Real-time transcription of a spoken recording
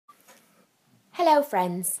Hello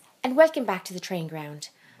friends, and welcome back to the Trainground.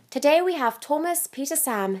 Today we have Thomas, Peter,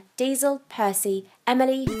 Sam, Diesel, Percy,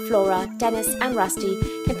 Emily, Flora, Dennis and Rusty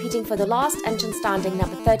competing for the last entrance standing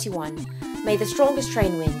number 31. May the strongest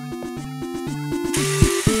train win.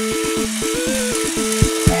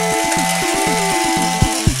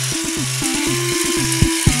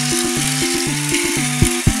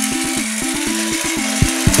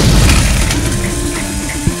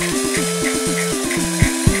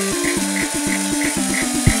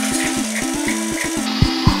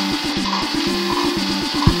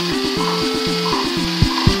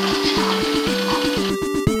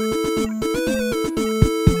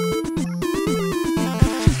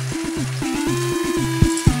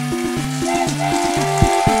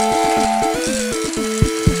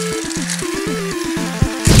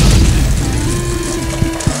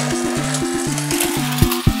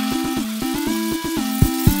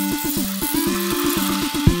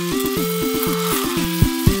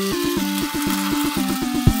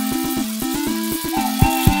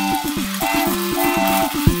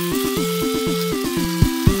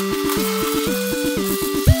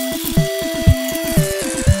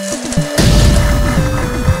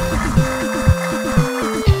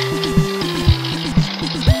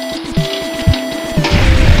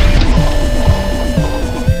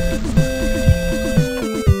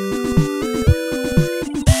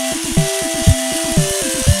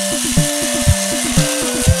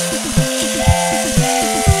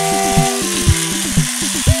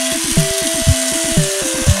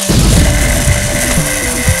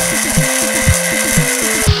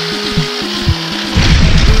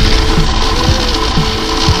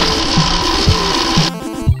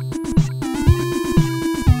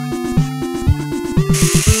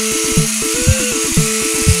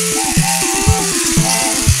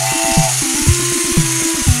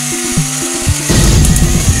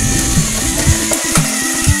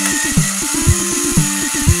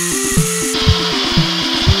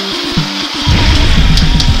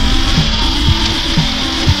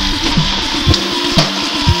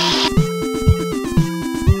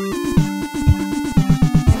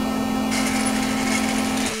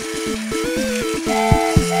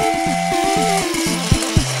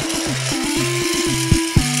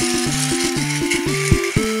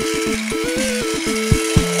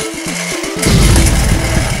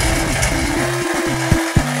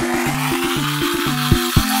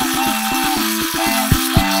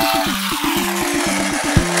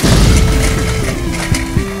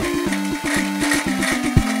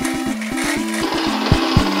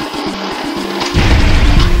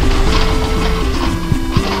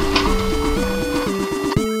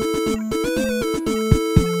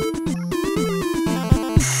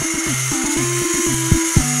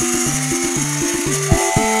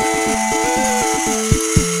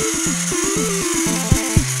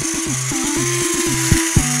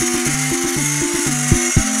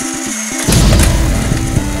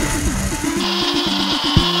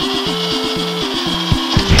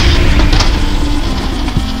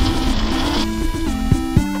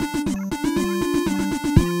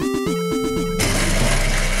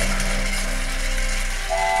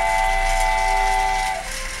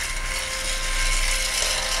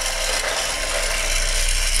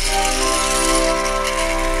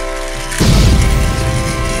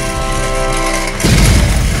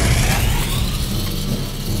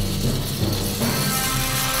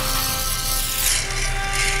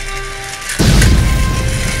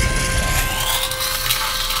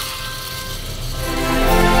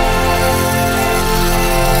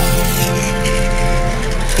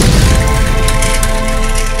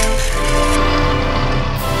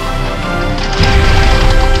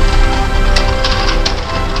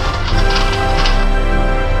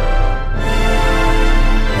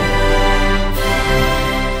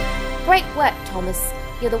 Great work, Thomas.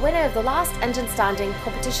 You're the winner of the last engine standing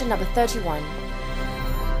competition number 31.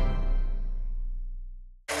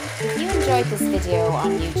 If you enjoyed this video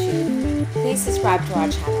on YouTube, please subscribe to our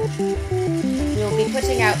channel. We will be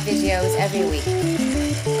putting out videos every week.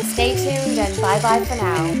 Stay tuned and bye-bye for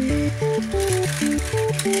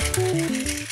now.